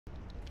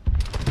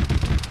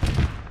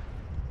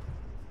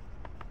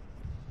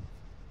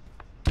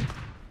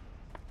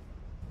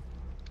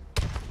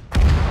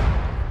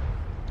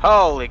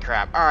Holy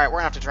crap. Alright, we're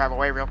gonna have to drive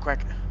away real quick.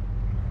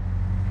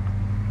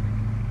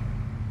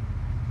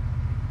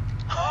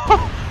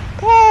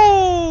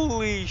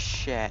 Holy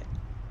shit.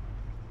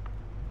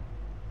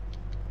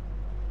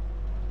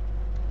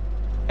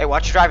 Hey,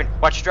 watch your driving.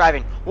 Watch your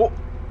driving. Whoa.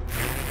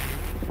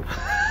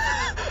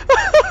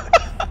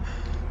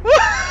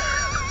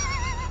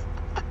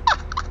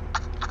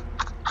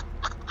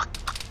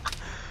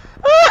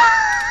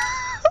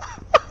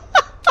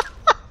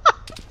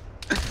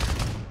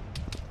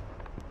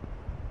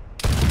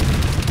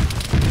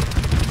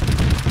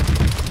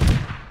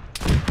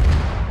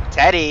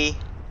 Teddy,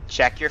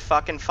 check your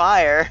fucking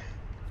fire.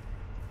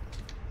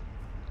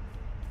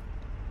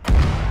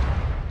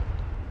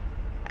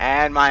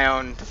 And my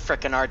own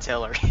frickin'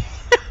 artillery.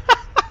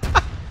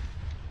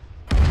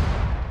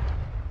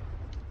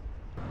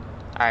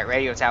 Alright,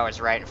 radio tower's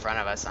right in front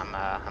of us.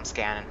 I'm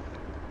scanning.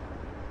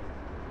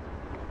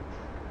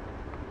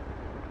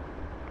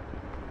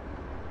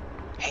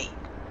 Hey,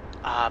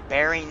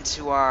 bearing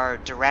to our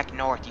direct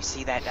north, you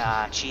see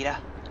that cheetah?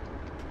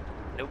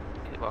 Nope.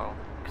 Well,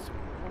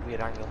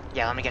 weird angle.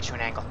 Yeah, let me get you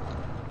an angle.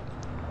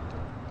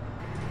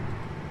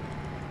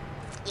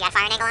 You got a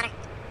firing angle on her?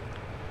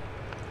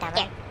 Down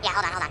Yeah, yeah,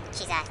 hold on.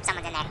 She's,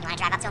 someone's in there. You wanna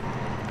drive up to him?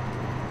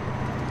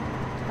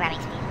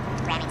 Ramming speed.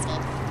 Ramming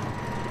speed.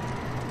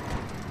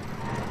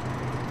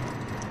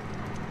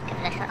 Give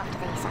it a shot off to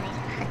the side.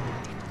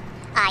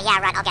 Yeah,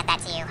 right, I'll get that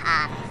to you.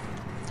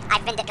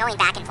 I've been going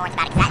back and forth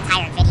about it, because that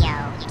entire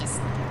video, you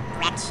just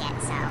wrecked shit,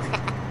 so...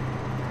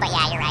 But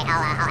yeah, you're right,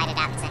 I'll edit it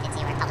out and send it to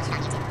you or publish it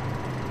on YouTube.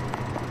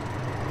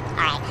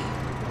 Alright.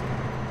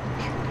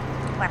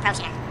 We're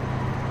approaching her.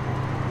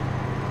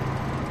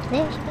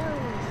 There she goes.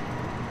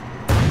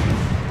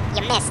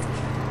 You missed.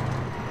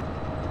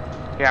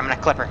 Here, I'm gonna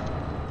clip her.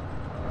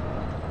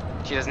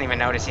 She doesn't even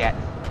notice yet.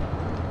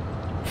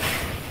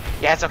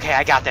 Yeah, it's okay,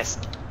 I got this.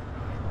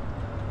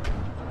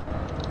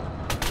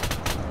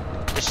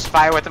 Just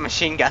fire with a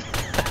machine gun.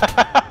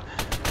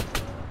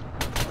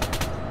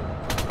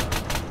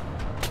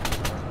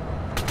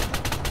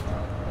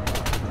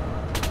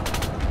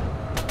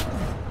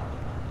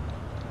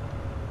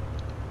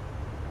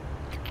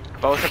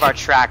 Both of our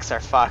tracks are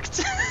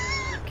fucked.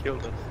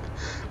 Killed us.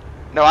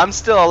 No, I'm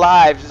still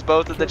alive, just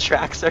both of the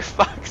tracks are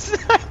fucked.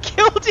 I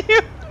killed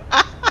you!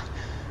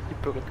 You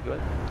broke it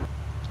good.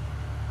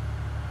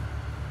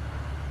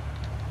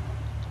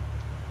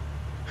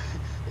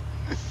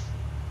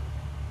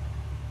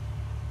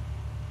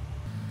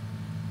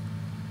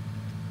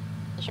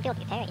 You should be able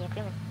to repair it, you're a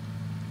crewman.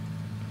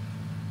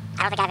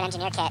 I don't think I have an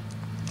engineer kit.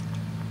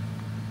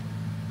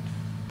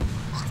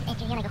 Oh, it's an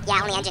engineer, I go.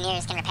 Yeah, only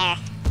engineers can repair.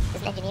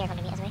 There's an engineer going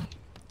to meet us, right?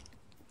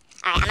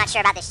 Alright, I'm not sure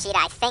about this cheetah.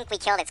 I think we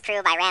killed its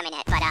crew by ramming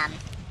it, but,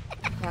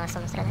 No,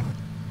 someone's still in it.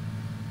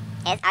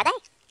 Are they?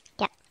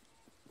 Yeah.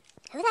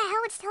 Who the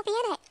hell would still be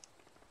in it?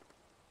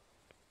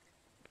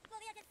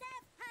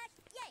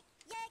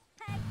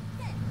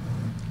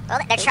 Well,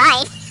 they're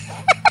trying.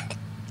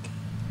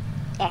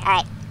 Here,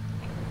 alright.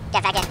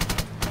 Get back in.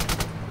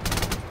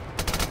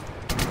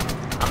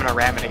 I'm gonna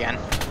ram it again.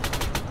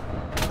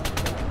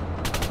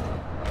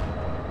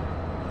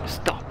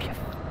 Stop, you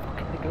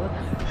fucking good.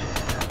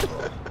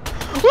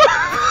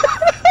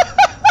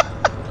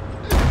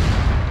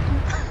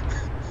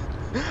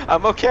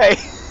 I'm okay.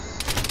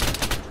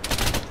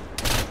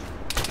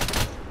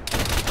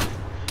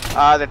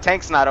 The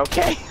tank's not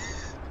okay.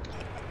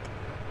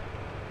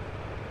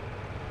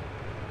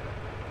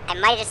 I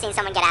might have just seen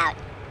someone get out.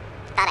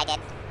 Thought I did.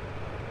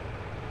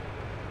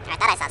 I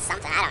thought I saw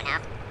something, I don't know.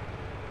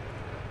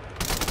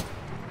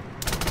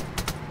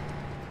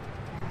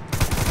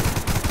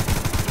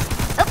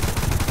 Oop.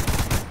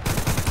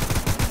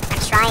 I'm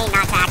trying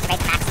not to activate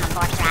the maximum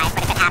force drive,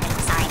 but if it happens,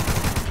 I'm sorry.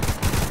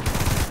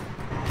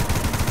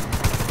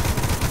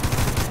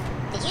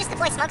 Did you just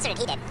deploy smokes or did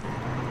he did? Me.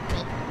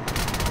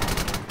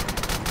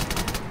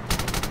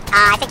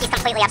 I think he's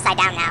completely upside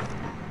down now.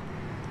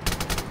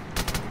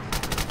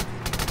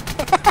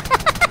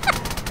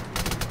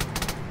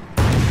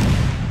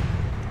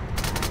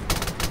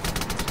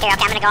 Here,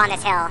 okay, I'm gonna go on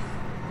this hill,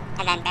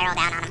 and then barrel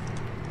down on him.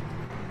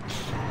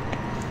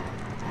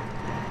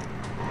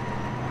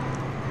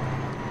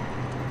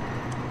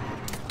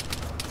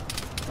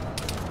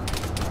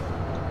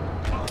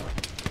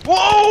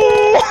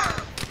 Whoa!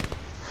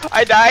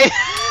 I died.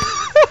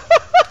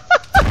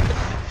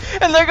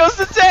 And there goes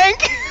the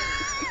tank.